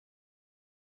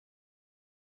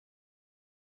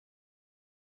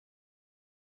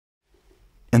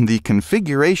In the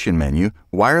Configuration menu,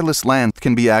 wireless LAN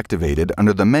can be activated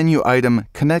under the menu item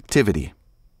Connectivity.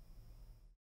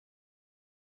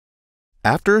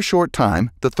 After a short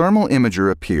time, the thermal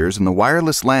imager appears in the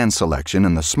wireless LAN selection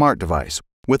in the smart device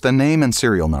with the name and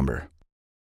serial number.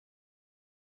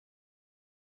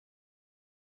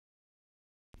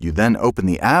 You then open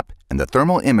the app and the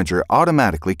thermal imager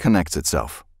automatically connects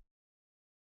itself.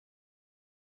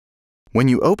 When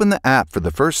you open the app for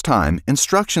the first time,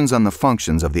 instructions on the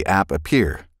functions of the app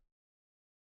appear.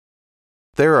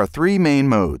 There are 3 main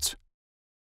modes.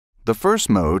 The first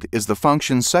mode is the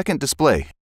function Second Display,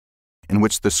 in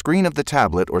which the screen of the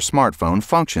tablet or smartphone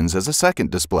functions as a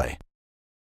second display.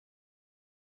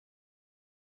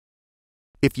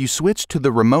 If you switch to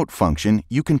the remote function,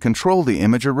 you can control the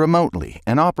imager remotely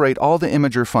and operate all the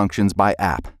imager functions by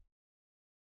app.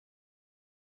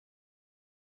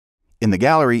 In the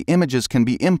gallery, images can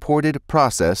be imported,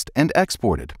 processed, and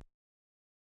exported.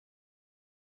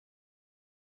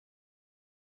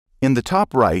 In the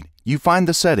top right, you find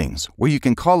the settings, where you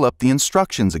can call up the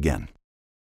instructions again.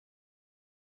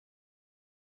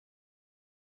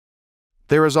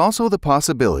 There is also the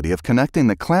possibility of connecting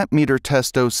the clamp meter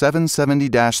Testo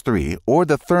 770-3 or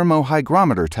the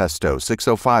thermohygrometer Testo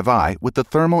 605i with the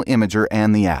thermal imager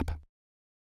and the app.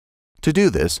 To do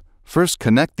this, first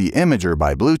connect the imager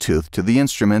by Bluetooth to the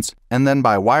instruments and then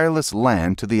by wireless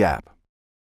LAN to the app.